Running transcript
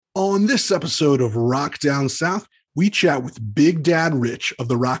On this episode of Rock Down South, we chat with Big Dad Rich of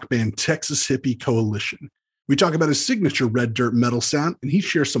the rock band Texas Hippie Coalition. We talk about his signature red dirt metal sound, and he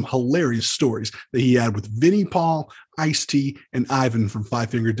shares some hilarious stories that he had with Vinnie Paul, Ice-T, and Ivan from Five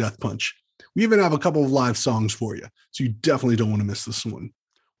Finger Death Punch. We even have a couple of live songs for you, so you definitely don't want to miss this one.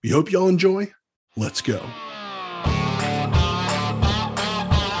 We hope y'all enjoy. Let's go.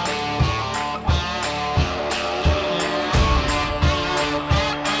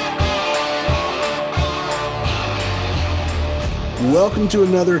 Welcome to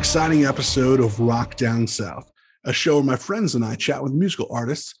another exciting episode of Rock Down South, a show where my friends and I chat with musical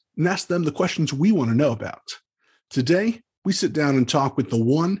artists and ask them the questions we want to know about. Today, we sit down and talk with the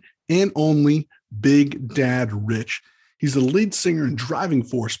one and only Big Dad Rich. He's the lead singer and driving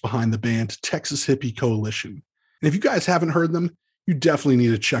force behind the band Texas Hippie Coalition. And if you guys haven't heard them, you definitely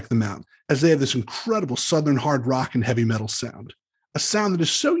need to check them out, as they have this incredible Southern hard rock and heavy metal sound. A sound that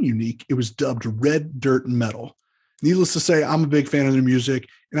is so unique, it was dubbed red dirt metal. Needless to say, I'm a big fan of their music,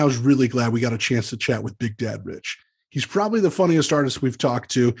 and I was really glad we got a chance to chat with Big Dad Rich. He's probably the funniest artist we've talked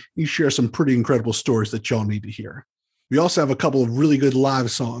to. He shares some pretty incredible stories that y'all need to hear. We also have a couple of really good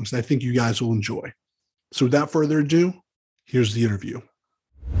live songs that I think you guys will enjoy. So without further ado, here's the interview.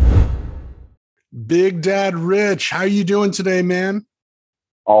 Big Dad Rich, how are you doing today, man?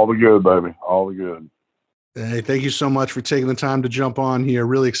 All the good, baby. All the good. Hey, thank you so much for taking the time to jump on here.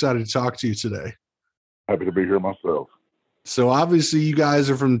 Really excited to talk to you today. Happy to be here myself. So obviously you guys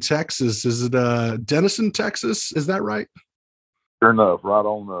are from Texas. Is it Denison, Texas? Is that right? Sure enough, right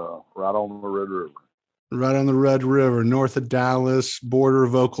on the Red River. Right on the Red River, north of Dallas, border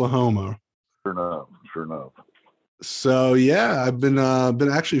of Oklahoma. Sure enough. So yeah, I've been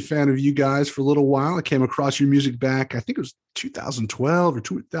actually a fan of you guys for a little while. I came across your music back, I think it was 2012 or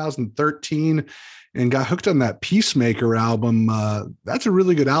 2013, and got hooked on that Peacemaker album. That's a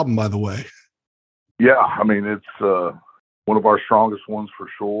really good album, by the way. Yeah, I mean, it's one of our strongest ones for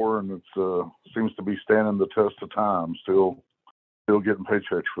sure, and it seems to be standing the test of time. Still getting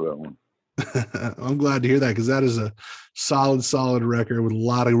paychecks for that one. I'm glad to hear that, because that is a solid record with a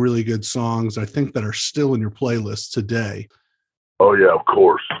lot of really good songs, I think, that are still in your playlist today. Oh, yeah, of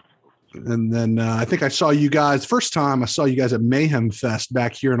course. And then I think I saw you guys, first time I saw you guys at Mayhem Fest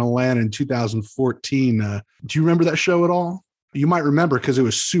back here in Atlanta in 2014. Do you remember that show at all? You might remember because it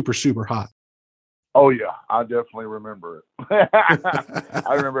was super hot. Oh, yeah, I definitely remember it.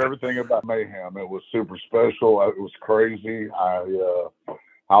 I remember everything about Mayhem. It was super special. It was crazy.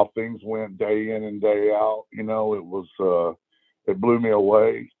 How things went day in and day out. You know, it blew me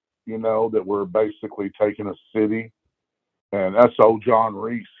away, you know, that we're basically taking a city. And that's old John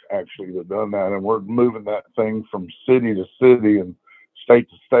Reese, actually, that done that. And we're moving that thing from city to city and state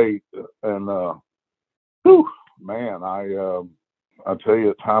to state. And, man, I tell you,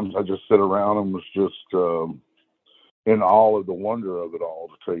 at times I just sit around and was just in awe of the wonder of it all,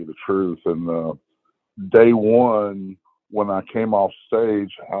 to tell you the truth. And day one, when I came off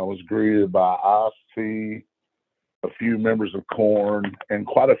stage, I was greeted by Ice-T, a few members of Korn, and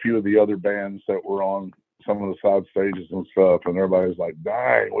quite a few of the other bands that were on some of the side stages and stuff. And everybody was like,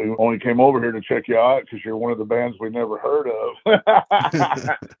 dang, we only came over here to check you out because you're one of the bands we never heard of.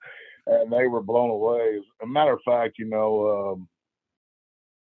 And they were blown away. As a matter of fact, you know,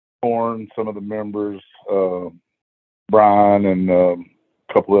 Korn, some of the members, Brian and a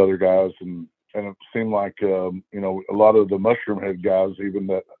couple of other guys, and it seemed like, you know, a lot of the Mushroom Head guys, even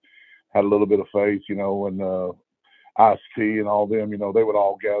that had a little bit of faith, you know, and Ice-T and all them, you know, they would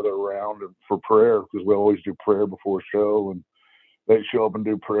all gather around for prayer, because we always do prayer before a show, and they'd show up and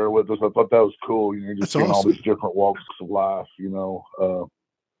do prayer with us. I thought that was cool, you know, just seeing all these different walks of life, you know,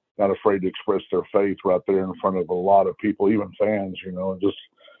 not afraid to express their faith right there in front of a lot of people, even fans, you know, and just,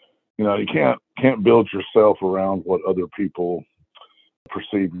 you know, you can't build yourself around what other people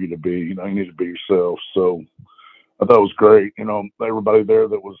perceive you to be. You know, you need to be yourself. So I thought it was great. You know, everybody there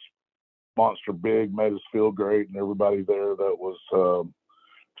that was monster big made us feel great, and everybody there that was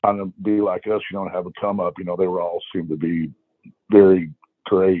trying to be like us, you know, and have a come up, you know, they were all seemed to be very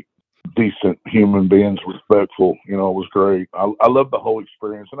great, decent human beings, respectful. You know, it was great. I love the whole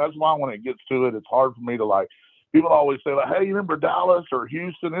experience, and that's why when it gets to it, it's hard for me to, like, people always say, like, hey, you remember Dallas or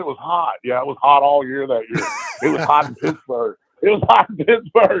Houston? It was hot. Yeah, it was hot all year that year. It was hot in Pittsburgh. It was hot in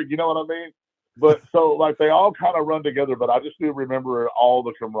Pittsburgh. You know what I mean? But so, like, they all kind of run together, but I just do remember all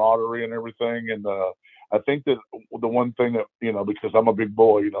the camaraderie and everything. And I think that the one thing that, you know, because I'm a big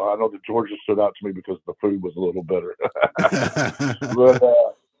boy, you know, I know that Georgia stood out to me because the food was a little better. But,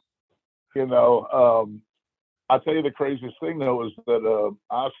 you know, I tell you the craziest thing, though, is that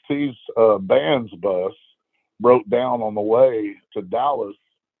Ice-T's band's bus broke down on the way to Dallas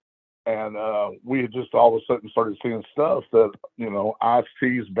And we had just all of a sudden started seeing stuff that,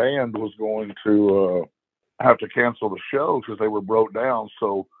 Ice-T's band was going to have to cancel the show because they were broke down.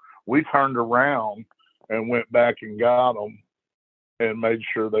 So we turned around and went back and got them and made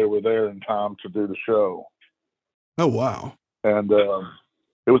sure they were there in time to do the show. Oh, wow. And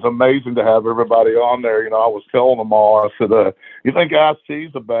it was amazing to have everybody on there. I was telling them all, I said, you think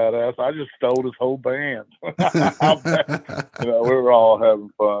Ice-T's a badass? I just stole his whole band. We were all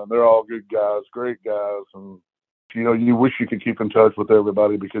having fun. They're all good guys, great guys. And, you wish you could keep in touch with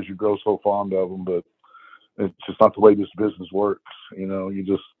everybody because you grow so fond of them, but it's just not the way this business works.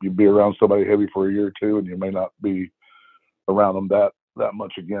 You be around somebody heavy for a year or two and you may not be around them that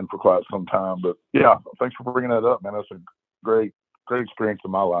much again for quite some time. But yeah, thanks for bringing that up, man. That's a great experience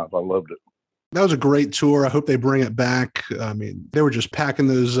in my life. I loved it. That was a great tour. I hope they bring it back. I mean, they were just packing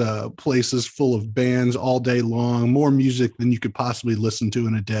those places full of bands all day long, more music than you could possibly listen to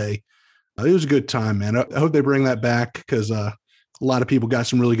in a day. It was a good time, man. I hope they bring that back because a lot of people got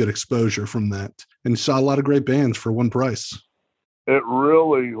some really good exposure from that and saw a lot of great bands for one price. It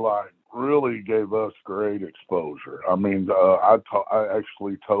really gave us great exposure. I mean, I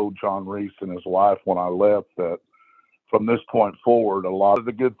actually told John Reese and his wife when I left that from this point forward, a lot of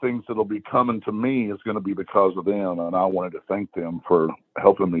the good things that'll be coming to me is going to be because of them. And I wanted to thank them for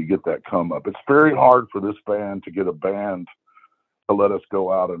helping me get that come up. It's very hard for this band to get a band to let us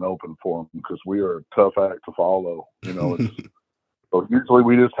go out and open for them because we are a tough act to follow. So usually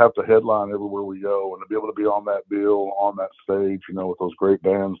we just have to headline everywhere we go, and to be able to be on that bill, on that stage, with those great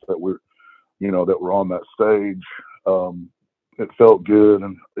bands that were on that stage, it felt good.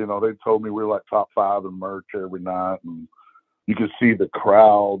 And, they told me we were like top 5 in merch every night, and you could see the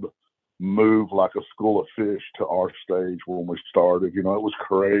crowd move like a school of fish to our stage when we started. It was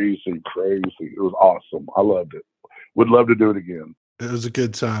crazy. It was awesome. I loved it. Would love to do it again. It was a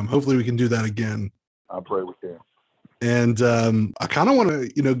good time. Hopefully we can do that again. I pray we can. And I kind of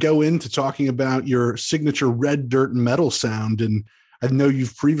want to, go into talking about your signature red dirt metal sound. And I know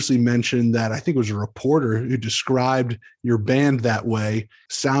you've previously mentioned that I think it was a reporter who described your band that way,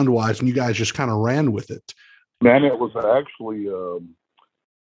 sound-wise, and you guys just kind of ran with it. Man, it was actually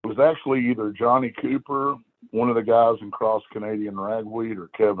either Johnny Cooper, one of the guys in Cross Canadian Ragweed, or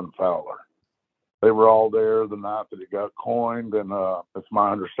Kevin Fowler. They were all there the night that it got coined, and it's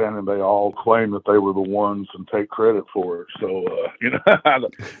my understanding they all claim that they were the ones and take credit for it. So,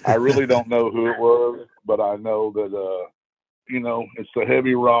 I really don't know who it was, but I know that, it's the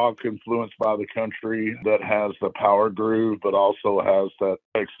heavy rock influenced by the country that has the power groove, but also has that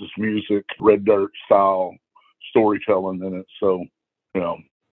Texas music, red dirt style storytelling in it. So, I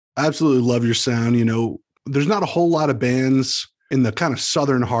absolutely love your sound. There's not a whole lot of bands in the kind of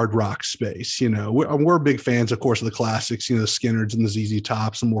Southern hard rock space. We're big fans, of course, of the classics, the Skinners and the ZZ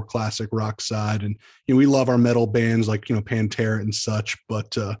Tops, the more classic rock side. And, we love our metal bands like, Pantera and such.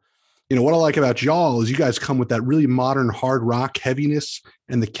 But, what I like about y'all is you guys come with that really modern hard rock heaviness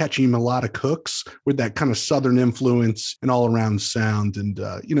and the catchy melodic hooks with that kind of Southern influence and all around sound. And,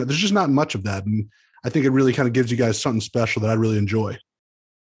 there's just not much of that. And I think it really kind of gives you guys something special that I really enjoy.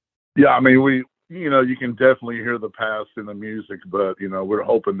 Yeah. I mean, you can definitely hear the past in the music, but, we're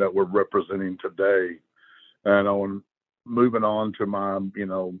hoping that we're representing today. And on moving on to my, I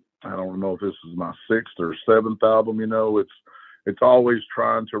don't know if this is my 6th or 7th album, it's always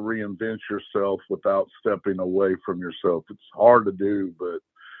trying to reinvent yourself without stepping away from yourself. It's hard to do, but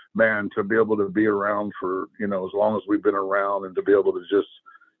man, to be able to be around for, as long as we've been around, and to be able to just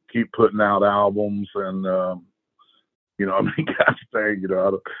keep putting out albums and, guys saying,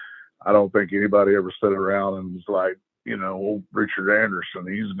 I don't think anybody ever sat around and was like, old Richard Anderson,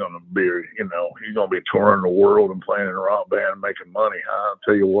 he's going to be, he's going to be touring the world and playing in a rock band and making money. I'll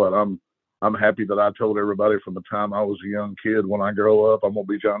tell you what, I'm happy that I told everybody from the time I was a young kid, when I grow up, I'm going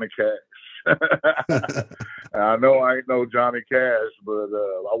to be Johnny Cash. I know I ain't no Johnny Cash, but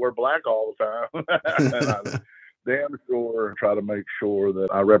I wear black all the time. And I damn sure try to make sure that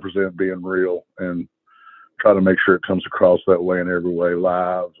I represent being real and try to make sure it comes across that way in every way,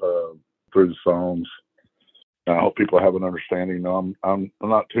 live, through the songs. And I hope people have an understanding. I'm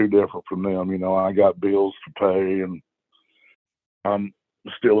not too different from them. I got bills to pay, and I'm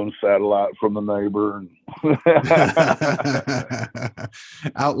stealing satellite from the neighbor.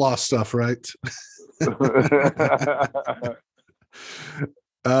 Outlaw stuff, right?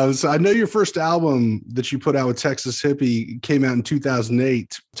 So I know your first album that you put out with Texas Hippie came out in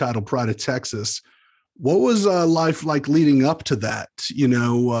 2008, titled Pride of Texas. What was life like leading up to that?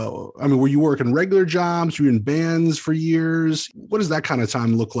 Were you working regular jobs? Were you in bands for years? What does that kind of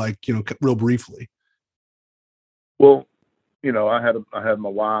time look like, real briefly? Well, I had my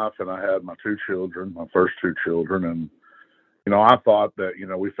wife and I had my two children, my first two children, and I thought that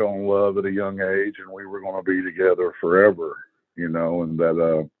we fell in love at a young age and we were going to be together forever, and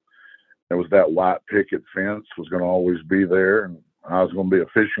that there was that white picket fence was going to always be there, and I was going to be a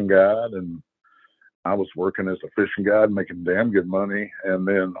fishing guide, and I was working as a fishing guide, making damn good money, and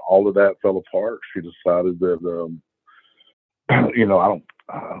then all of that fell apart. She decided that, I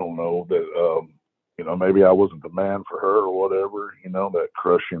don't know that, maybe I wasn't the man for her or whatever, that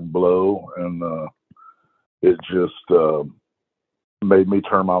crushing blow, and it just made me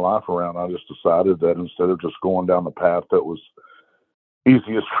turn my life around. I just decided that instead of just going down the path that was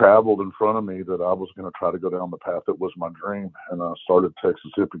easiest traveled in front of me, that I was going to try to go down the path that was my dream. And I started Texas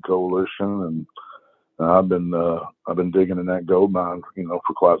Hippie Coalition, and I've been digging in that gold mine,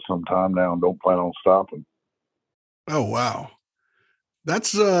 for quite some time now, and don't plan on stopping. Oh, wow.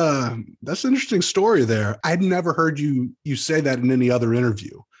 That's an interesting story there. I'd never heard you say that in any other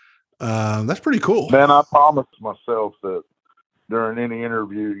interview. That's pretty cool. Man, I promised myself that during any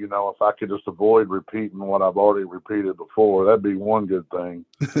interview, if I could just avoid repeating what I've already repeated before, that'd be one good thing.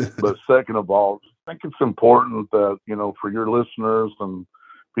 But second of all, I think it's important that, for your listeners and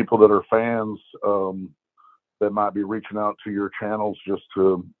people that are fans, that might be reaching out to your channels just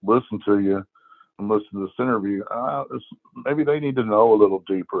to listen to you and listen to this interview, maybe they need to know a little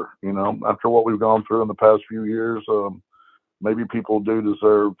deeper, after what we've gone through in the past few years. Maybe people do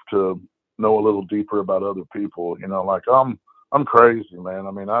deserve to know a little deeper about other people, like I'm crazy, man.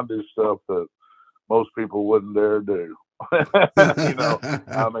 I mean, I do stuff that most people wouldn't dare do. I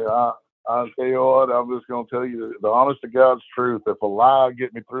mean, I tell you what, I'm just going to tell you the honest to God's truth. If a lie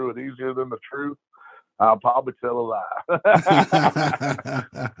get me through it easier than the truth, I'll probably tell a lie.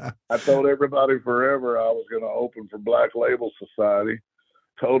 I told everybody forever I was going to open for Black Label Society.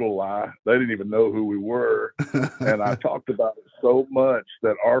 Total lie. They didn't even know who we were. And I talked about it so much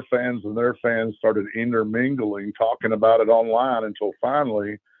that our fans and their fans started intermingling, talking about it online, until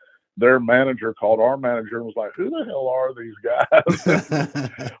finally their manager called our manager and was like, who the hell are these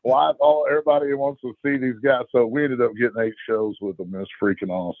guys? Why everybody wants to see these guys? So we ended up getting 8 shows with them. It's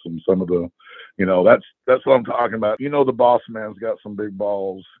freaking awesome. Some of the, that's what I'm talking about. The boss man's got some big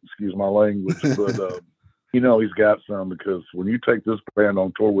balls, excuse my language, but he's got some, because when you take this band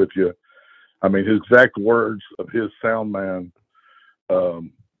on tour with you, I mean, his exact words of his sound man, what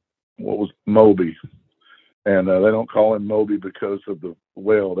was Moby? And they don't call him Moby because of the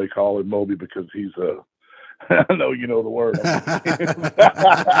whale. They call him Moby because he's I know you know the word.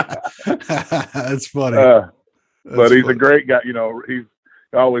 That's funny. But he's a great guy.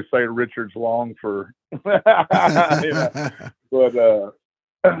 I always say Richard's long for, But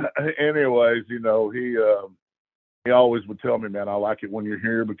anyways, he always would tell me, man, I like it when you're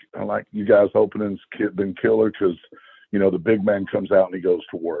here, but I like you guys opening's been killer, because the big man comes out and he goes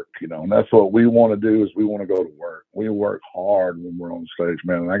to work, and that's what we want to do, is we want to go to work. We work hard when we're on stage,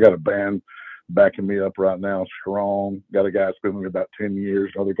 man. And I got a band backing me up right now, strong. Got a guy that's been with me about 10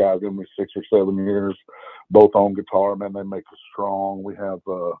 years. Another guy's been with me 6 or 7 years, both on guitar, man. They make us strong. We have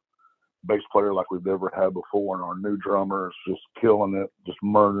a bass player like we've never had before, and our new drummer is just killing it, just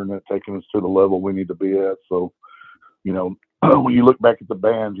murdering it, taking us to the level we need to be at. So, when you look back at the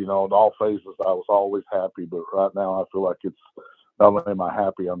band, in all phases, I was always happy. But right now, I feel like it's not only am I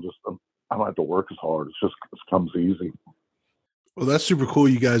happy, I don't have to work as hard. It comes easy. Well, that's super cool.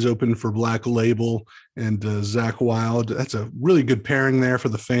 You guys opened for Black Label and Zakk Wylde. That's a really good pairing there for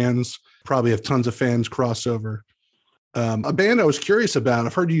the fans. Probably have tons of fans crossover. A band I was curious about,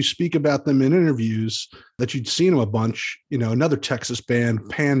 I've heard you speak about them in interviews, that you'd seen them a bunch, another Texas band,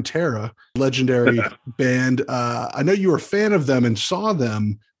 Pantera, legendary band. I know you were a fan of them and saw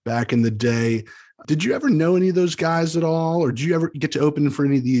them back in the day. Did you ever know any of those guys at all? Or did you ever get to open for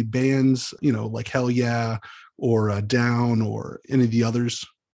any of the bands, like Hell Yeah or Down or any of the others?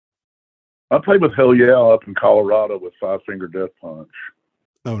 I played with Hell Yeah up in Colorado with Five Finger Death Punch.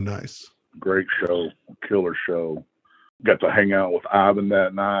 Oh, nice. Great show, killer show. Got to hang out with Ivan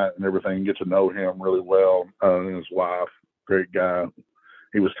that night and everything, get to know him really well, and his wife, great guy.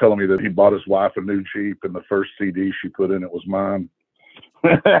 He was telling me that he bought his wife a new Jeep, and the first CD she put in it was mine.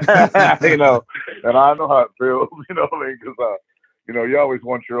 And I know how it feels, what I mean? Because, you always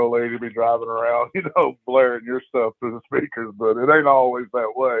want your old lady to be driving around, blaring your stuff through the speakers, but it ain't always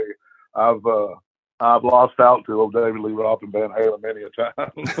that way. I've lost out to old David Lee Roth and Van Halen many a time.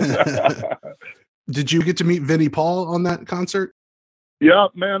 Did you get to meet Vinnie Paul on that concert? Yeah,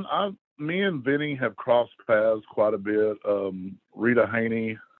 man. Me and Vinny have crossed paths quite a bit. Rita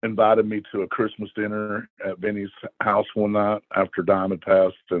Haney invited me to a Christmas dinner at Vinny's house one night after Diamond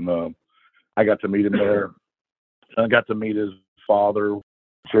passed, and I got to meet him there. I got to meet his father,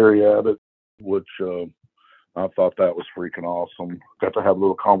 Jerry Abbott, which I thought that was freaking awesome. Got to have a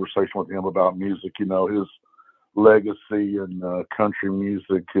little conversation with him about music. You know, his legacy in country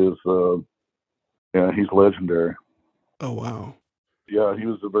music is, he's legendary. Oh, wow. Yeah, he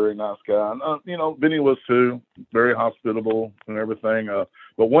was a very nice guy. And, you know, Vinny was too, very hospitable and everything.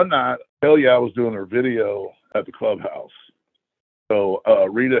 But one night, Hell Yeah was doing their video at the clubhouse. So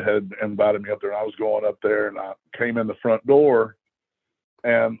Rita had invited me up there, and I was going up there, and I came in the front door,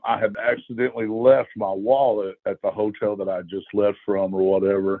 and I had accidentally left my wallet at the hotel that I just left from or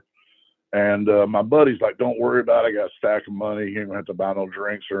whatever. And my buddy's like, don't worry about it. I got a stack of money. You don't have to buy no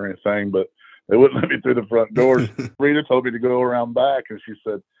drinks or anything. But they wouldn't let me through the front door. Rita told me to go around back, and she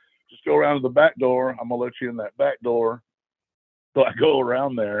said, just go around to the back door. I'm going to let you in that back door. So I go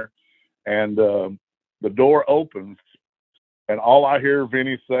around there, and the door opens, and all I hear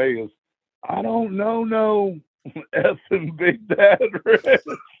Vinny say is, I don't know, no, effing Big Dad Rich.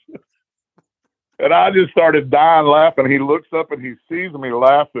 And I just started dying laughing. He looks up and he sees me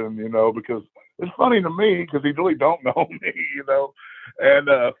laughing, you know, because it's funny to me because he really don't know me, you know. And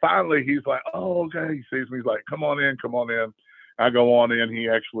finally he's like, oh, okay. He sees me. He's like, come on in, come on in. I go on in. He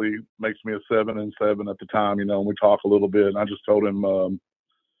actually makes me a 7 and 7 at the time, you know, and we talk a little bit. And I just told him, you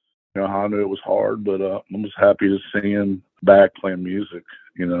know, how I knew it was hard, but I'm just happy to see him back playing music,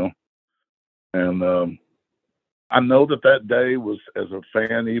 you know. And I know that day was, as a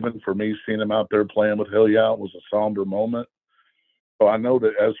fan, even for me, seeing him out there playing with Hell Yeah, was a somber moment. So I know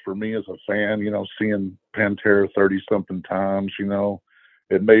that as for me as a fan, you know, seeing Pantera 30-something times, you know,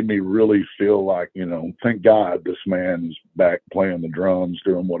 it made me really feel like, you know, thank God this man's back playing the drums,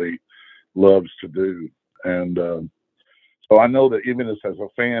 doing what he loves to do. And so I know that even as a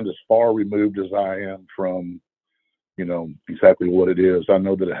fan, as far removed as I am from, you know, exactly what it is, I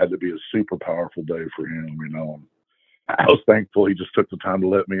know that it had to be a super powerful day for him, you know. I was thankful he just took the time to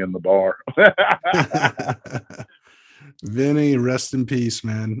let me in the bar. Vinny, rest in peace,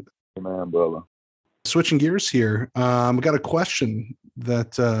 man. Man, brother. Switching gears here, I got a question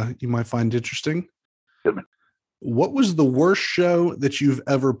that you might find interesting. What was the worst show that you've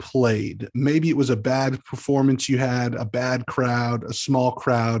ever played? Maybe it was a bad performance you had, a bad crowd, a small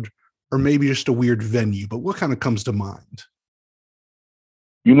crowd, or maybe just a weird venue. But what kind of comes to mind?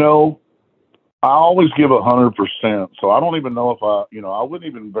 You know, I always give 100%. So I don't even know if I wouldn't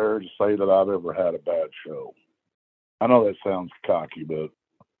even dare to say that I've ever had a bad show. I know that sounds cocky, but,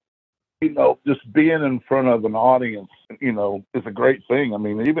 you know, just being in front of an audience, you know, is a great thing. I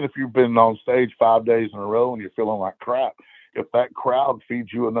mean, even if you've been on stage 5 days in a row and you're feeling like crap, if that crowd feeds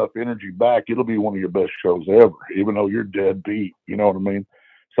you enough energy back, it'll be one of your best shows ever, even though you're dead beat. You know what I mean?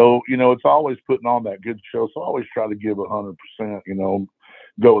 So, you know, it's always putting on that good show. So I always try to give 100%, you know,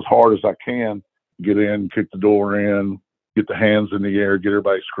 go as hard as I can, get in, kick the door in, get the hands in the air, get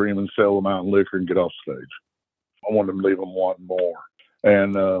everybody screaming, sell them out in liquor, and get off stage. I wanted them to leave them wanting more.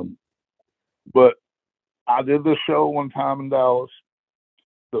 And, but I did this show one time in Dallas.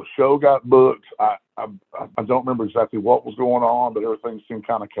 The show got booked. I don't remember exactly what was going on, but everything seemed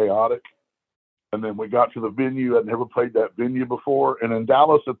kind of chaotic. And then we got to the venue. I'd never played that venue before. And in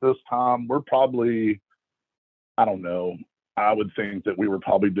Dallas at this time, we're probably, I don't know, I would think that we were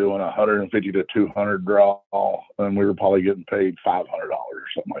probably doing 150 to 200 draw, and we were probably getting paid $500 or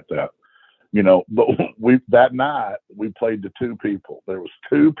something like that. You know, but that night we played to 2 people. There was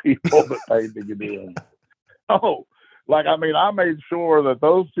 2 people that paid to get in. Oh, like, I mean, I made sure that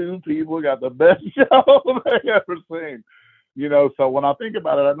those 2 people got the best show they ever seen. You know, so when I think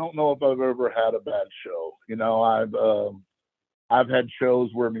about it, I don't know if I've ever had a bad show. You know, I've had shows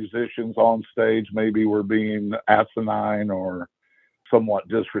where musicians on stage maybe were being asinine or somewhat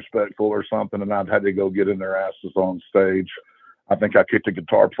disrespectful or something, and I've had to go get in their asses on stage. I think I kicked a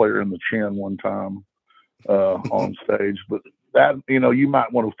guitar player in the chin one time on stage. But that, you know, you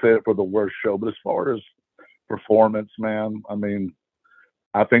might want to say it for the worst show. But as far as performance, man, I mean,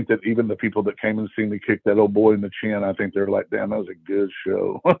 I think that even the people that came and seen me kick that old boy in the chin, I think they're like, damn, that was a good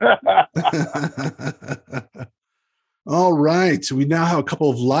show. All right. We now have a couple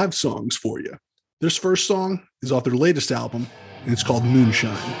of live songs for you. This first song is off their latest album, and it's called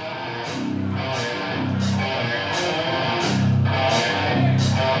Moonshine.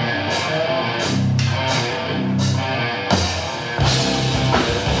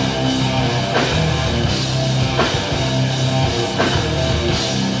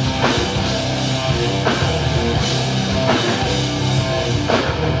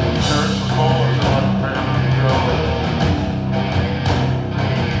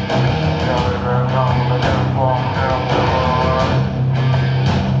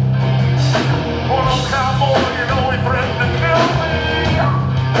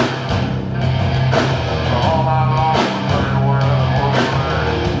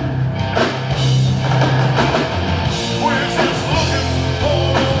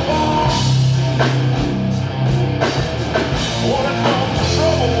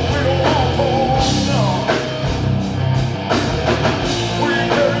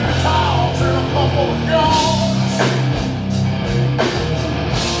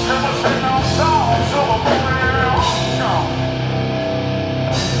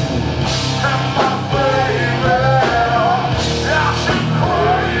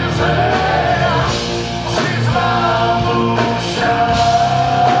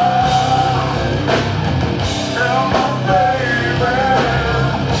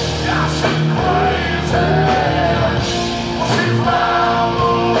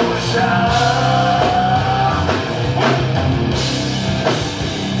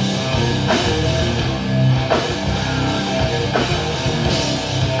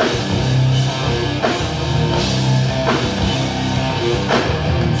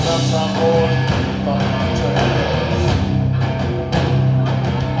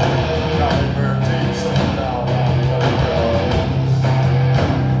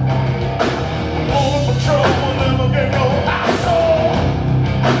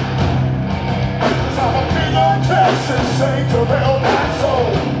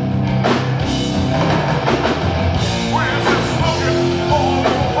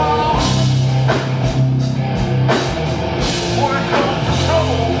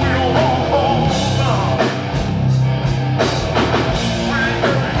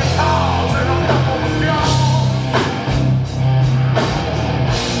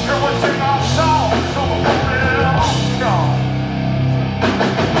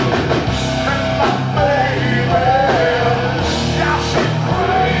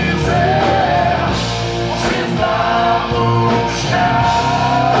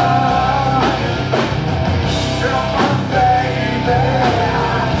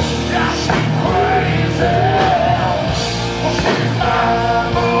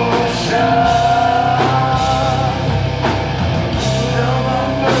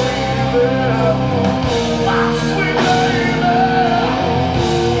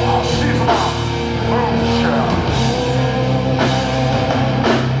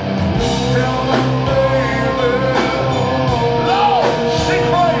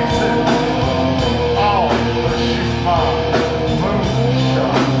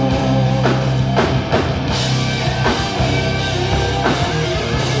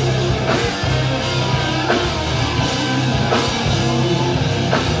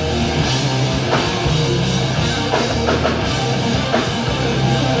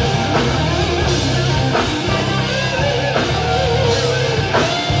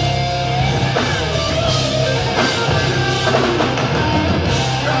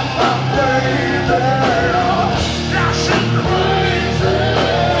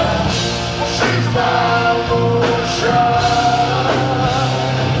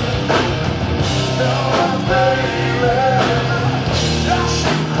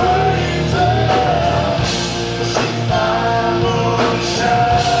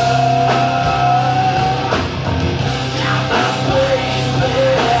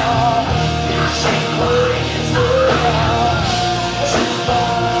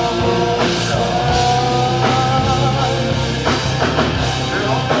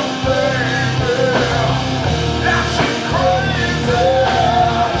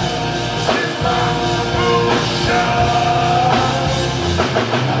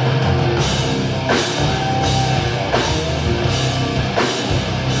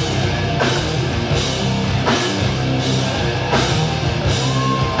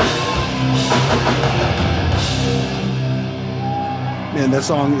 Man, that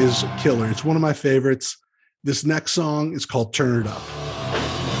song is killer. It's one of my favorites. This next song is called Turn It Up.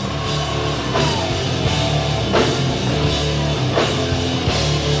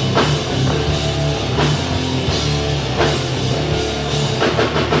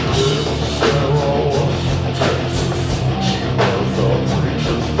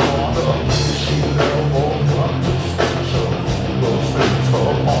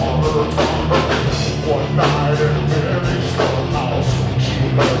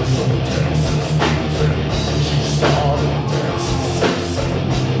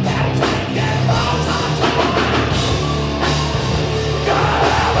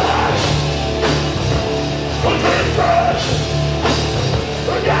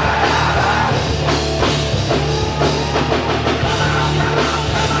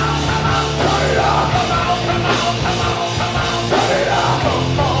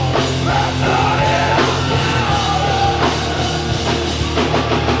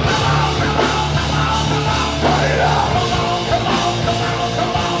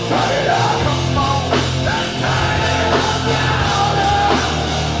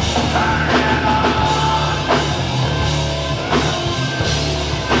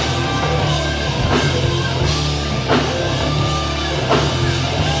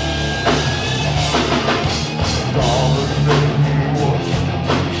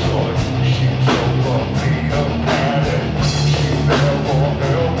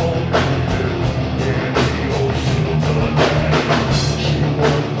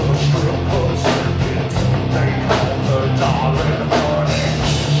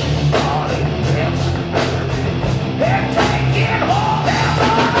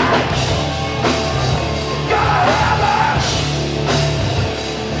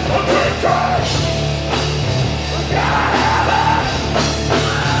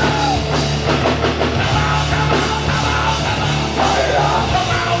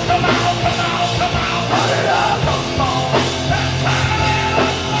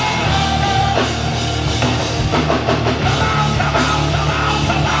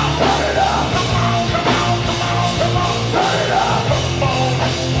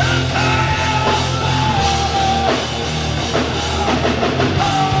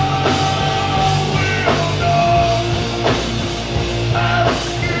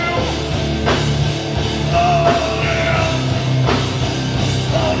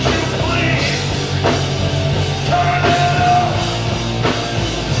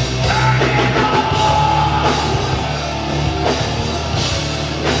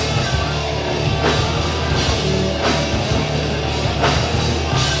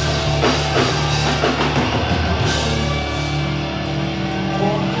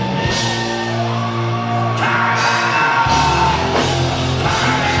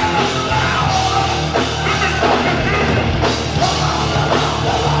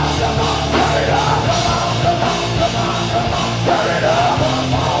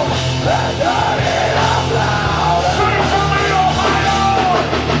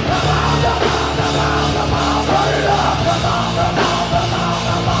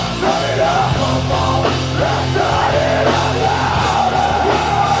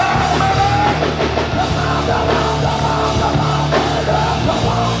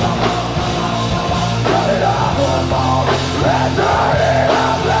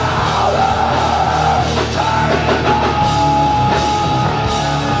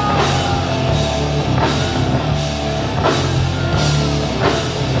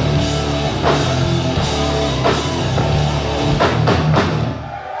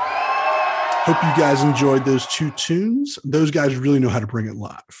 Hope you guys enjoyed those two tunes. Those guys really know how to bring it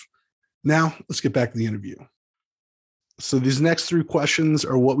live. Now, let's get back to the interview. So these next three questions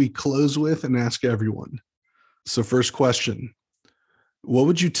are what we close with and ask everyone. So first question, What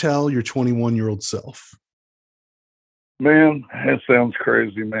would you tell your 21-year-old self? Man, it sounds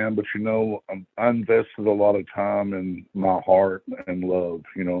crazy, man, but I invested a lot of time in my heart and love,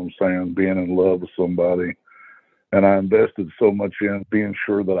 you know what I'm saying? Being in love with somebody. And I invested so much in being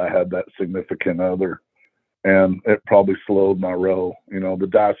sure that I had that significant other. And it probably slowed my roll. You know, the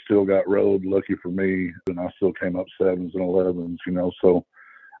dice still got rolled, lucky for me, and I still came up 7s and 11s, so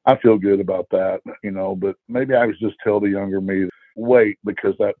I feel good about that, but maybe I was just tell the younger me, wait,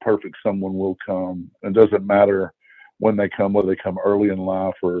 because that perfect someone will come. It doesn't matter when they come, whether they come early in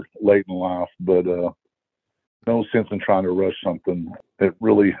life or late in life, but no sense in trying to rush something. It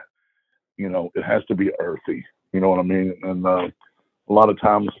really, it has to be earthy. You know what I mean? And a lot of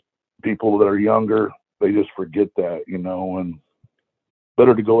times people that are younger, they just forget that, and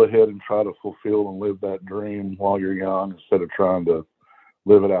better to go ahead and try to fulfill and live that dream while you're young instead of trying to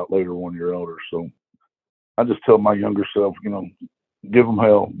live it out later when you're older. So I just tell my younger self, give them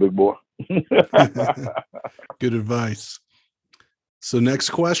hell, big boy. Good advice. So next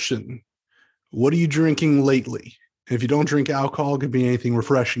question. What are you drinking lately? If you don't drink alcohol, it could be anything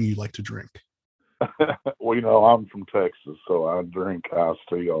refreshing you like to drink. Well, I'm from Texas, so I drink iced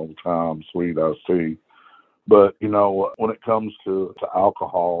tea all the time, sweet iced tea. But, when it comes to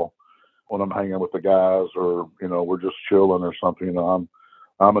alcohol, when I'm hanging with the guys or, we're just chilling or something,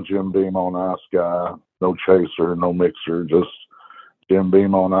 I'm a Jim Beam on ice guy, no chaser, no mixer, just Jim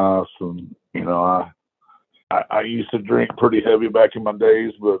Beam on ice. And, I used to drink pretty heavy back in my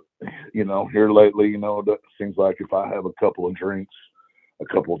days, but, here lately, it seems like if I have a couple of drinks a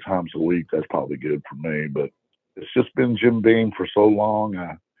couple of times a week, that's probably good for me. But it's just been Jim Beam for so long.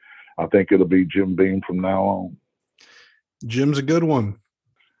 I think it'll be Jim Beam from now on. Jim's a good one.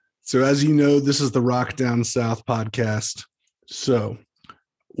 So as you know, this is the Rock Down South podcast. So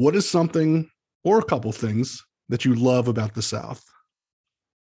what is something or a couple things that you love about the South?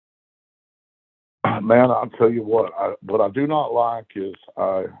 Man, I'll tell you what I do not like is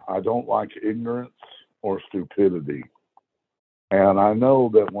I don't like ignorance or stupidity. And I know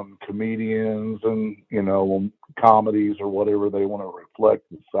that when comedians and, when comedies or whatever, they want to reflect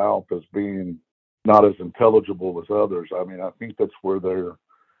the South as being not as intelligible as others. I mean, I think that's where they're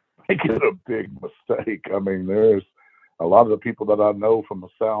making a big mistake. I mean, there's a lot of the people that I know from the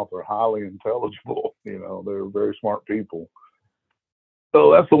South are highly intelligible. They're very smart people.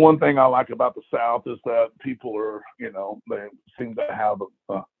 So that's the one thing I like about the South is that people are, they seem to have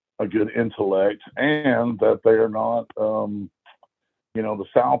a good intellect and that they are not, the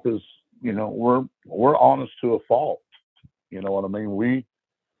South is, we're honest to a fault. You know what I mean?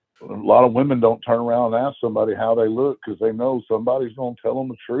 A lot of women don't turn around and ask somebody how they look because they know somebody's going to tell them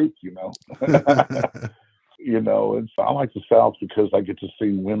the truth, And so I like the South because I get to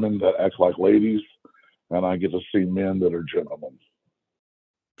see women that act like ladies and I get to see men that are gentlemen.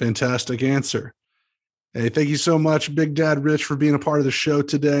 Fantastic answer. Hey, thank you so much, Big Dad Rich, for being a part of the show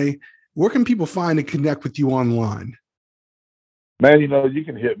today. Where can people find and connect with you online? Man, you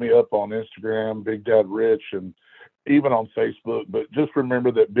can hit me up on Instagram, Big Dad Rich, and even on Facebook. But just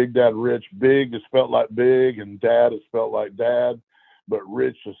remember that Big Dad Rich, big is spelled like big, and dad is spelled like dad, but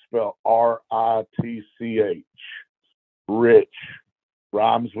Rich is spelled R-I-T-C-H. Rich.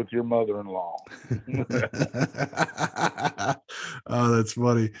 Rhymes with your mother-in-law. Oh, that's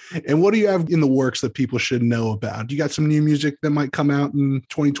funny. And what do you have in the works that people should know about? Do you got some new music that might come out in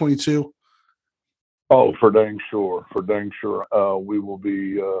 2022? Oh, for dang sure. We will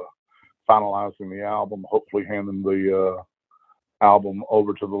be finalizing the album, hopefully handing the album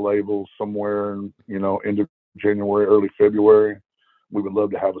over to the label somewhere in, end of January, early February. We would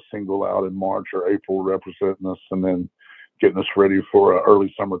love to have a single out in March or April representing us, and then getting us ready for an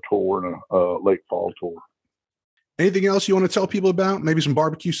early summer tour and a late fall tour. Anything else you want to tell people about? Maybe some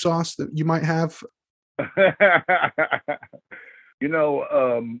barbecue sauce that you might have? I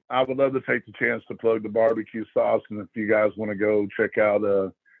would love to take the chance to plug the barbecue sauce. And if you guys want to go check out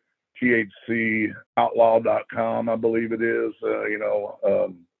THCoutlaw.com, I believe it is,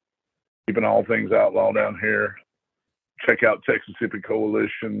 keeping all things outlaw down here. Check out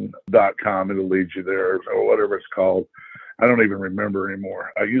TexasHippieCoalition.com. It'll lead you there, or whatever it's called. I don't even remember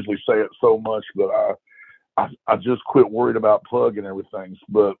anymore. I usually say it so much, but I just quit worried about plugging everything.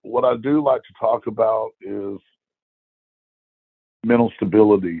 But what I do like to talk about is mental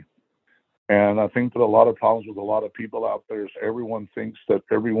stability. And I think that a lot of problems with a lot of people out there is everyone thinks that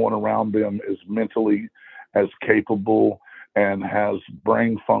everyone around them is mentally as capable and has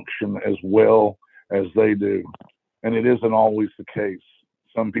brain function as well as they do. And it isn't always the case.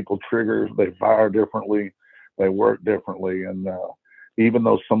 Some people trigger, they fire differently, they work differently. And even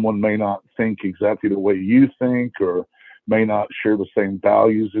though someone may not think exactly the way you think or may not share the same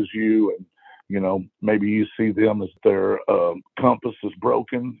values as you, and maybe you see them as their compass is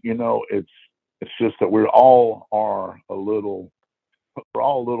broken. It's just that we're all a little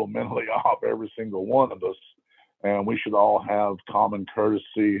mentally off, every single one of us, and we should all have common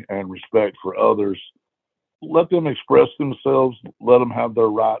courtesy and respect for others. Let them express themselves, let them have their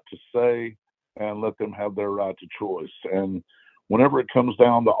right to say, and let them have their right to choice. And whenever it comes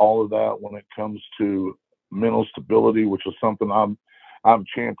down to all of that, when it comes to mental stability, which is something I've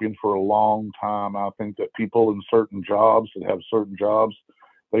championed for a long time, I think that people in certain jobs that have certain jobs,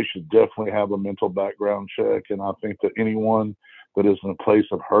 they should definitely have a mental background check. And I think that anyone that is in a place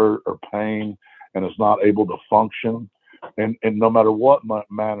of hurt or pain and is not able to function, and no matter what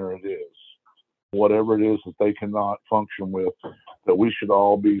manner it is, whatever it is that they cannot function with, that we should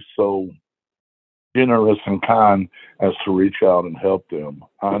all be so generous and kind as to reach out and help them.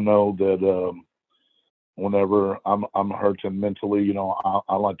 I know that whenever I'm hurting mentally,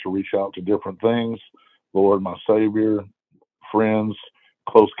 I like to reach out to different things, Lord, my Savior, friends,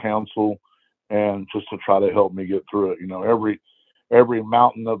 close counsel, and just to try to help me get through it. Every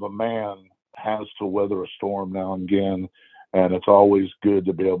mountain of a man has to weather a storm now and again, and it's always good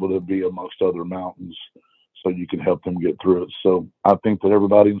to be able to be amongst other mountains so you can help them get through it. So I think that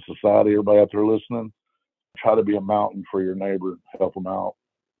everybody in society, everybody out there listening, try to be a mountain for your neighbor, help them out,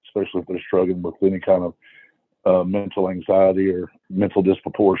 especially if they're struggling with any kind of mental anxiety or mental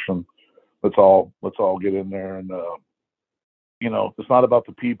disproportion. Let's all get in there, and it's not about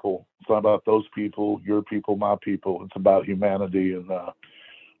the people. It's not about those people, your people, my people. It's about humanity, and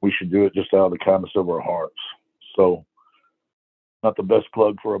we should do it just out of the kindness of our hearts. So, not the best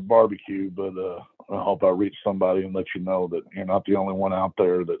plug for a barbecue, but I hope I reach somebody and let you know that you're not the only one out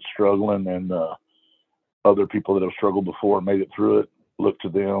there that's struggling, and other people that have struggled before and made it through it, look to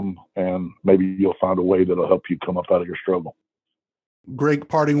them, and maybe you'll find a way that'll help you come up out of your struggle. Great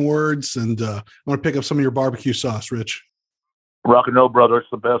parting words, and I want to pick up some of your barbecue sauce, Rich. Rock and roll, brother. It's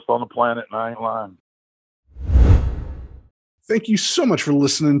the best on the planet, and I ain't lying. Thank you so much for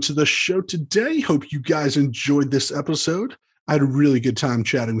listening to the show today. Hope you guys enjoyed this episode. I had a really good time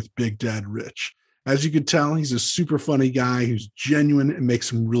chatting with Big Dad Rich. As you could tell, he's a super funny guy who's genuine and makes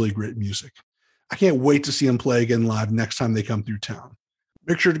some really great music. I can't wait to see him play again live next time they come through town.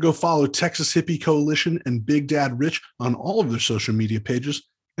 Make sure to go follow Texas Hippie Coalition and Big Dad Rich on all of their social media pages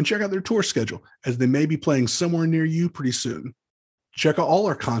and check out their tour schedule, as they may be playing somewhere near you pretty soon. Check out all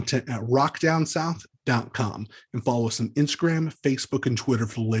our content at rockdownsouth.com and follow us on Instagram, Facebook, and Twitter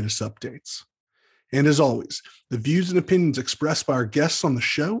for the latest updates. And as always, the views and opinions expressed by our guests on the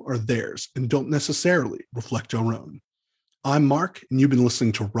show are theirs and don't necessarily reflect our own. I'm Mark, and you've been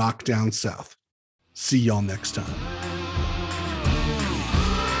listening to Rock Down South. See y'all next time.